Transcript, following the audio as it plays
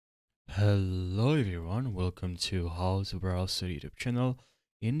Hello everyone, welcome to How to Browse YouTube channel.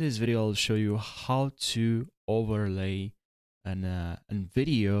 In this video, I'll show you how to overlay an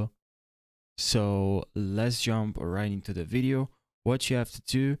video. So let's jump right into the video. What you have to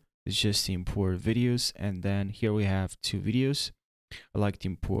do is just import videos, and then here we have two videos. I like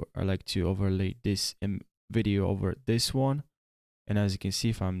to overlay this video over this one. And as you can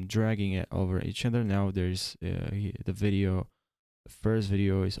see, if I'm dragging it over each other, now there's the first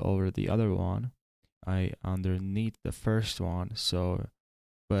video is over the other one. I underneath the first one, so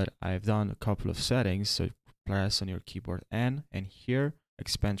but I've done a couple of settings. So press on your keyboard N, and here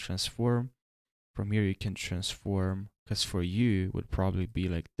expand transform. From here you can transform, because for you would probably be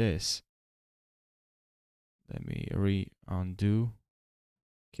like this. Let me undo.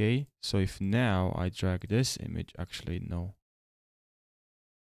 Okay, so if now I drag this image, actually no.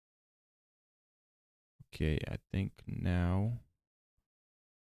 Okay, I think now.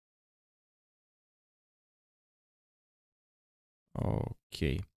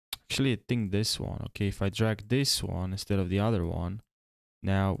 Okay, actually I think this one. Okay, if I drag this one instead of the other one,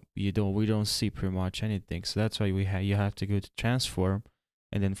 now we don't see pretty much anything. So that's why you have to go to transform,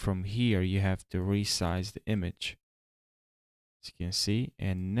 and then from here you have to resize the image, as you can see.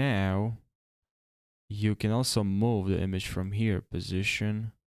 And now you can also move the image from here,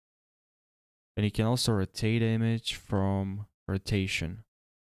 position, and you can also rotate the image from rotation.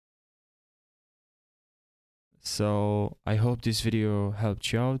 So I hope this video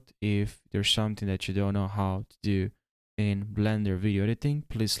helped you out. If there's something that you don't know how to do in Blender video editing,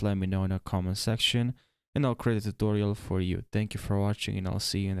 please let me know in the comment section and I'll create a tutorial for you. Thank you for watching, and I'll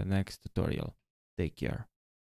see you in the next tutorial. Take care.